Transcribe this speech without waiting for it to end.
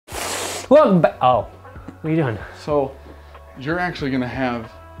Welcome back. Oh, what are you doing? So, you're actually gonna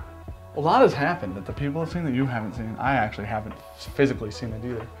have, a lot has happened that the people have seen that you haven't seen. I actually haven't physically seen it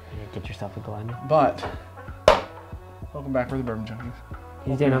either. Get yourself a Glen. But, welcome back for the Bourbon Junkies.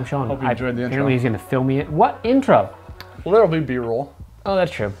 He's doing, I'm showing. Hope you enjoyed the intro. Apparently he's gonna film me. What intro? Well, there'll be B-roll. Oh,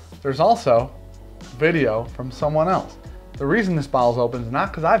 that's true. There's also video from someone else. The reason this bottle's open is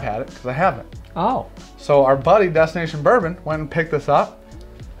not because I've had it, because I haven't. Oh. So our buddy Destination Bourbon went and picked this up.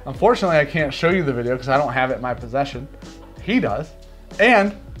 Unfortunately, I can't show you the video because I don't have it in my possession. He does.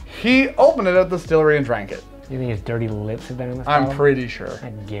 And he opened it at the distillery and drank it. You think his dirty lips have been in this I'm bottle? pretty sure. I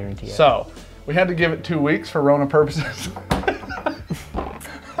guarantee it. So, we had to give it 2 weeks for Rona purposes.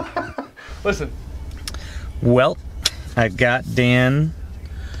 Listen. Well, I got Dan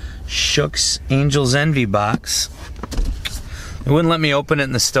Shook's Angel's Envy box. They wouldn't let me open it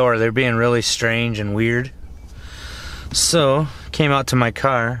in the store. They're being really strange and weird. So, came out to my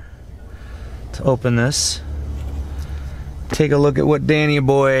car to open this. Take a look at what Danny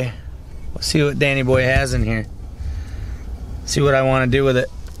Boy, let's see what Danny Boy has in here. See what I want to do with it.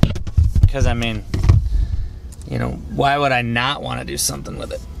 Because, I mean, you know, why would I not want to do something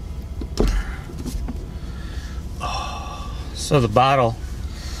with it? Oh, so the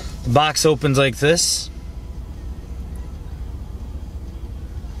box opens like this.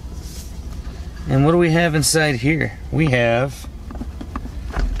 And what do we have inside here? We have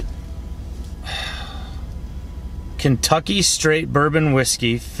Kentucky straight bourbon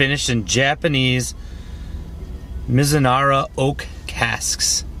whiskey finished in Japanese Mizunara oak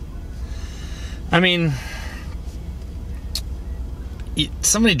casks. I mean,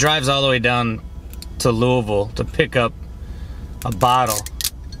 somebody drives all the way down to Louisville to pick up a bottle.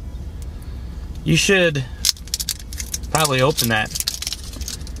 You should probably open that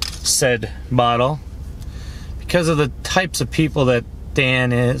said bottle because of the types of people that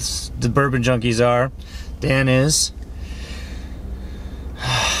Dan is, the Bourbon Junkies are. Dan is.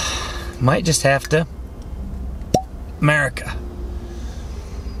 Might just have to. America.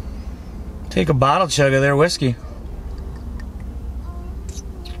 Take a bottle chug of their whiskey.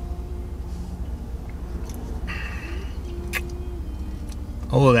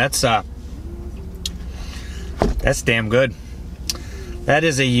 Oh, that's damn good. That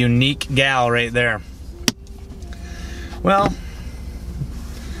is a unique gal right there. Well,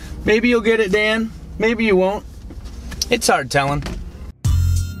 maybe you'll get it, Dan. Maybe you won't. It's hard telling.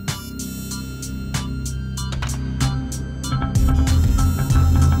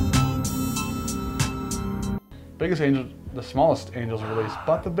 Biggest Angel, the smallest Angels release,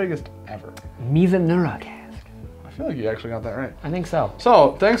 but the biggest ever. Mizunara cask. I feel like you actually got that right. I think so.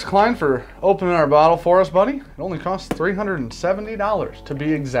 So, thanks Klein for opening our bottle for us, buddy. It only costs $370 to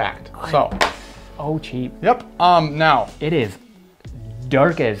be exact. So. Oh, cheap. Yep. Now. It is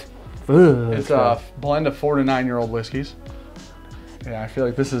dark as fuck. It's a blend of 4 to 9-year-old whiskeys. Yeah, I feel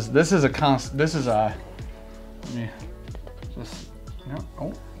like this is a, let me just, you know,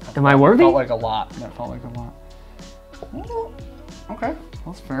 oh. Am I worthy? Felt like a lot. That felt like a lot. Oh, okay,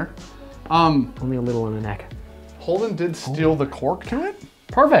 that's fair. Only a little on the neck. Holden did steal the cork to it.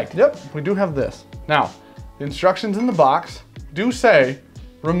 Perfect. Yep, we do have this. Now, the instructions in the box do say,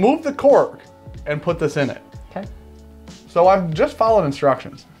 remove the cork and put this in it. Okay. So I've just followed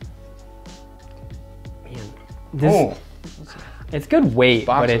instructions. Man, this, it's good weight,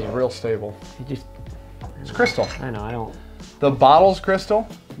 Box but is it's real stable. just. It's crystal. I know, I don't. The bottle's crystal.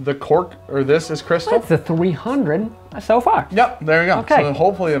 The cork, or this is crystal. That's the 300 so far. Yep, there you go. Okay. So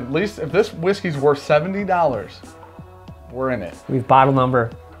hopefully, at least if this whiskey's worth $70, we're in it. We've bottle number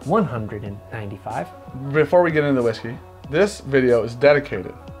 195. Before we get into the whiskey, this video is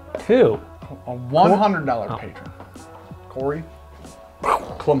dedicated to a $100 patron, Corey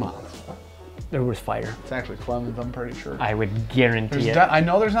Clemens. There was fire. It's actually Clemens, I'm pretty sure. I would guarantee it. I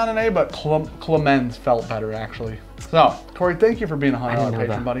know there's not an A, but Clemens felt better, actually. So, Corey, thank you for being a $100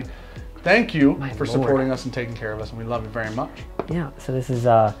 patron, buddy. Thank you for supporting us and taking care of us, and we love you very much. Yeah, so this is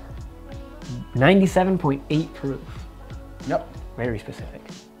 97.8 proof. Yep. Very specific.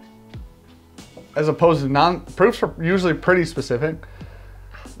 As opposed to proofs are usually pretty specific.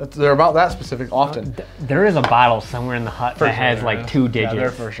 They're about that specific often. There is a bottle somewhere in the hut that has like 2 digits. Yeah,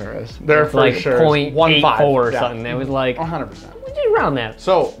 there for sure is. There for like sure is. 0.84 or something. It was like 100%. Just around that.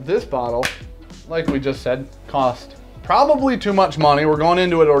 So this bottle, like we just said, cost probably too much money. We're going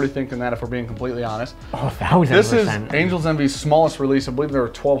into it already thinking that, if we're being completely honest. Oh, 1,000%. This is Angel's Envy's smallest release. I believe there were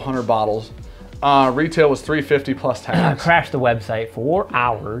 1,200 bottles. Retail was $350 plus tax. Crashed the website for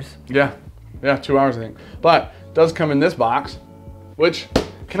hours. Yeah, 2 hours I think. But it does come in this box, which,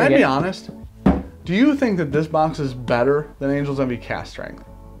 can I be honest? Do you think that this box is better than Angel's Envy cask strength?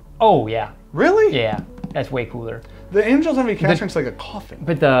 Oh yeah. Really? Yeah, that's way cooler. The Angel's Envy cask drink's like a coffin.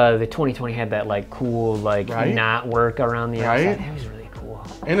 But the 2020 had that like cool like Right? knot work around the Right? outside. That was really cool.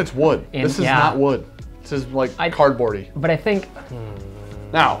 And it's wood. And- this is yeah. not wood. This is like cardboardy. But I think,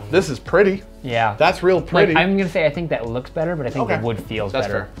 Now, this is pretty. yeah. That's real pretty. Like, I'm gonna say I think that looks better, but I think Okay. the wood feels That's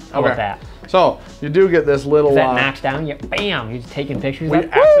better. fair. How Okay. about that? So, you do get this little... If that knocks down, you bam, you're just taking pictures. we of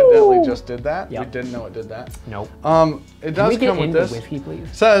it. accidentally Woo! just did that. Yep. We didn't know it did that. Nope. It Can does we get come with into this. whiskey, please?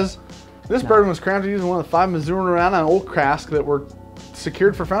 Says, this bourbon was crafted using one of the 5 Mizunara oak casks that were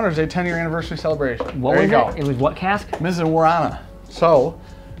secured for Founders Day 10-year anniversary celebration. What there was you go. it? It was what cask? Mizunara. So,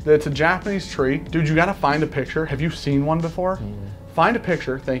 it's a Japanese tree. Dude, you gotta find a picture. Have you seen one before? Find a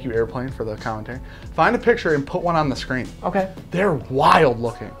picture. Thank you, Airplane, for the commentary. Find a picture and put one on the screen. Okay. They're wild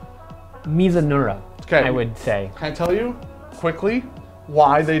looking. Mizunara. Okay. I would say. Can I tell you quickly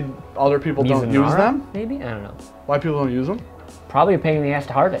why other people don't use Mizunara, them? Maybe? I don't know. Why people don't use them? Probably a pain in the ass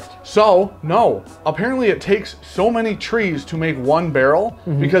to harvest. So, no. Apparently it takes so many trees to make one barrel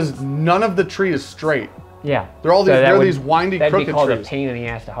because none of the tree is straight. Yeah. They're all these, that they're would- these windy, that'd crooked be called trees. a pain in the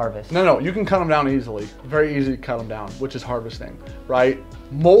ass to harvest. No, you can cut them down easily. Very easy to cut them down, which is harvesting, right?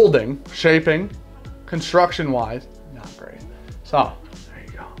 Molding, shaping, construction-wise, not great. So, there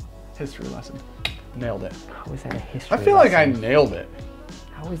you go. History lesson. Nailed it. How is that a history I feel like I lesson? nailed it.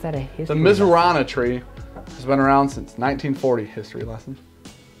 How is that a history The lesson? Mizunara tree has been around since 1940. History lesson.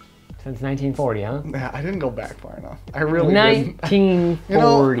 Since 1940, huh? Yeah, I didn't go back far enough. I really didn't.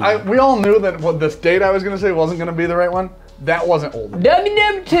 1940. You know, we all knew that what this date I was going to say wasn't going to be the right one. That wasn't old.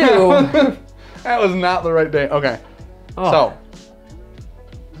 WW2. That was not the right date. Okay. Oh. So,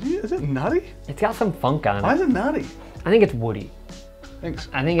 is it nutty? It's got some funk on Why it. is it nutty? I think it's woody. Thanks.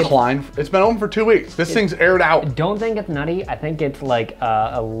 I think it's. Klein. It's been open for 2 weeks. This thing's aired out. Don't think it's nutty. I think it's like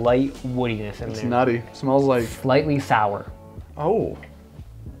a light woodiness in It's there. nutty. Smells like. Slightly sour. Oh.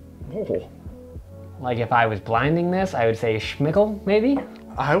 Oh. Like if I was blinding this, I would say schmickle, maybe?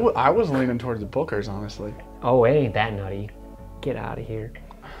 I was leaning towards the Bookers, honestly. Oh, it ain't that nutty. Get out of here.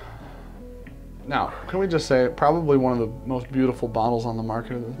 Now, can we just say, probably one of the most beautiful bottles on the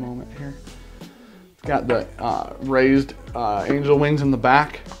market at this moment here. It's got the raised angel wings in the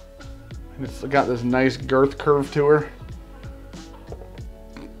back. And it's got this nice girth curve to her.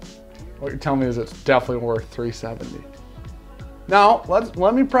 What you're telling me is it's definitely worth $370. Now,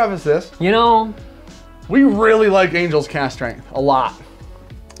 let me preface this. You know, We really like Angel's cask strength, a lot.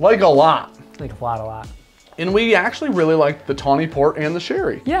 Like a lot. like a lot. And we actually really like the Tawny Port and the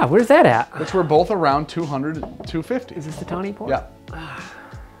Sherry, Yeah, where's that at? which were both around 200, 250. Is this the Tawny Port? Yeah.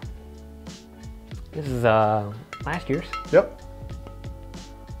 This is last year's. Yep.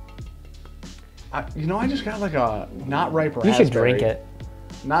 I just got like a not ripe raspberry. You should drink it.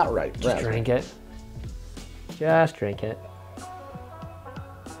 Not ripe. Just raspberry. drink it. Just drink it.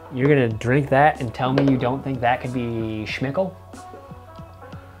 You're gonna drink that and tell me you don't think that could be schmickle?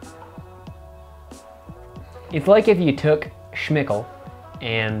 It's like if you took schmickle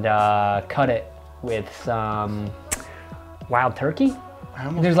and cut it with some wild turkey.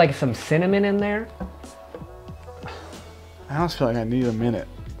 There's like some cinnamon in there. I almost feel like I need a minute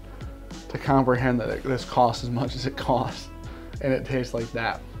to comprehend that this costs as much as it costs, and it tastes like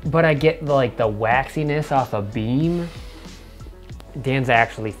that. But I get like the waxiness off a beam. Dan's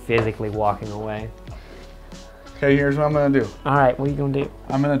actually physically walking away. Okay, here's what I'm gonna do. All right, what are you gonna do?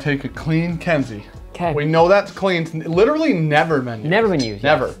 I'm gonna take a clean Kenzie. Okay. We know that's clean. It's literally never been used. Never been used.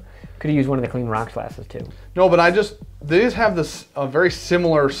 Never. Yes. Could have used one of the clean rocks glasses too. No, but these have this a very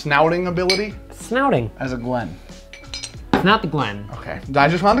similar snouting ability Snouting. as a Glen. It's not the Glen. Okay, I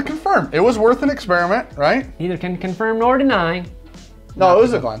just wanted to confirm. It was worth an experiment, right? Neither can confirm nor deny. No, it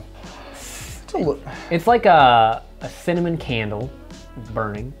was a Glen. It's like a cinnamon candle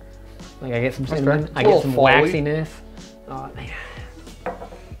burning. Like I get some cinnamon, fair. I It's a get some little folly. waxiness. Oh man.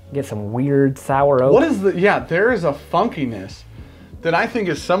 Get some weird sour oak. What is there is a funkiness that I think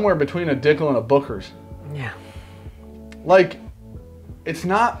is somewhere between a Dickel and a Booker's. Yeah. Like, it's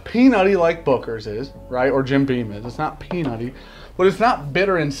not peanutty like Booker's is, right? Or Jim Beam is. It's not peanutty, but it's not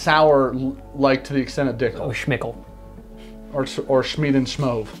bitter and sour like to the extent of Dickel. Oh, schmickle. Or Schmied and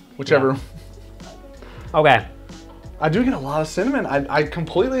Schmove, whichever. Yeah. Okay. I do get a lot of cinnamon. I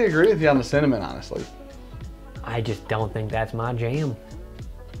completely agree with you on the cinnamon, honestly. I just don't think that's my jam.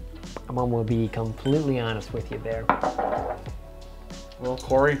 I'm gonna be completely honest with you there. Well,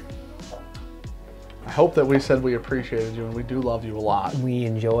 Corey, I hope that we said we appreciated you, and we do love you a lot. We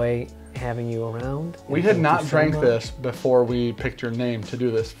enjoy having you around. We and had thank not you so drank much. this before we picked your name to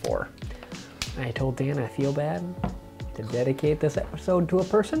do this for. I told Dan I feel bad to dedicate this episode to a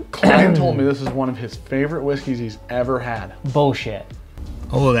person. Klein told me this is one of his favorite whiskeys he's ever had. Bullshit.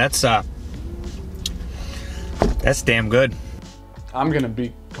 Oh, that's damn good. I'm gonna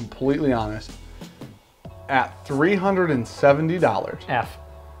be completely honest. At $370, F.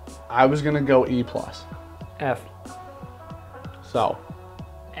 I was gonna go E plus. F. So,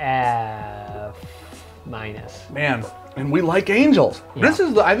 F minus. man, and we like Angels. Yeah. This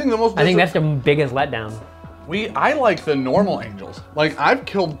is, I think, the most. I think that's the biggest letdown. I like the normal Angels. Like, I've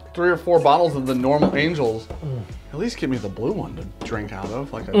killed 3 or 4 bottles of the normal Angels. At least give me the blue one to drink out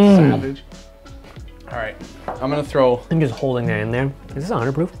of, like a savage. All right, I'm gonna throw. I'm just holding that in there. Is this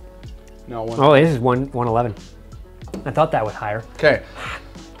 100 proof? No one. Oh, this is 111. I thought that was higher. Okay,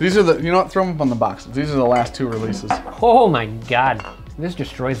 these are the. You know what? Throw them up on the box. These are the last 2 releases. Oh my God, this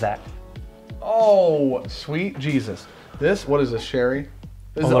destroys that. Oh, sweet Jesus! This, what is this? Sherry?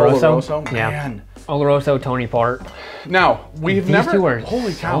 This Oloroso? is Oloroso. Yeah. Man. Oloroso, Tony Port. Now we've These never. two are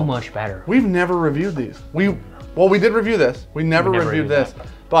Holy cow! so much better. We've never reviewed these. We did review this. We never reviewed this. that.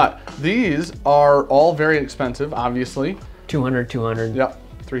 But these are all very expensive, obviously. 200, 200. Yep,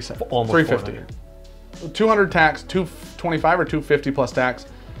 350. Almost 350. 200 tax, 225 or 250 plus tax,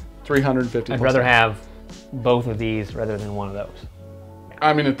 350. I'd plus rather tax. have both of these rather than one of those.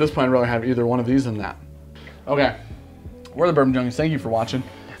 I mean, at this point, I'd rather have either one of these than that. Okay, we're the Bourbon Junkies. Thank you for watching.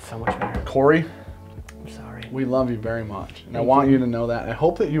 That's so much better. Corey, I'm sorry. we love you very much, and I want you to know that. I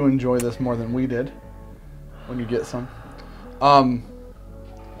hope that you enjoy this more than we did when you get some.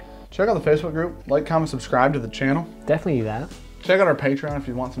 Check out the Facebook group. Like, comment, subscribe to the channel. Definitely do that. Check out our Patreon if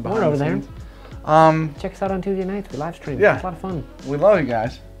you want some behind over the there. scenes. Check us out on Tuesday nights. We live stream. Yeah. It's a lot of fun. We love you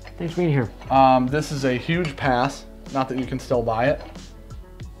guys. Thanks for being here. This is a huge pass. Not that you can still buy it,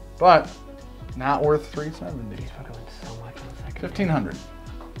 but not worth $370. Fucking went so much on the second. $1,500.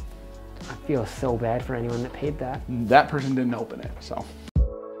 I feel so bad for anyone that paid that. That person didn't open it, so.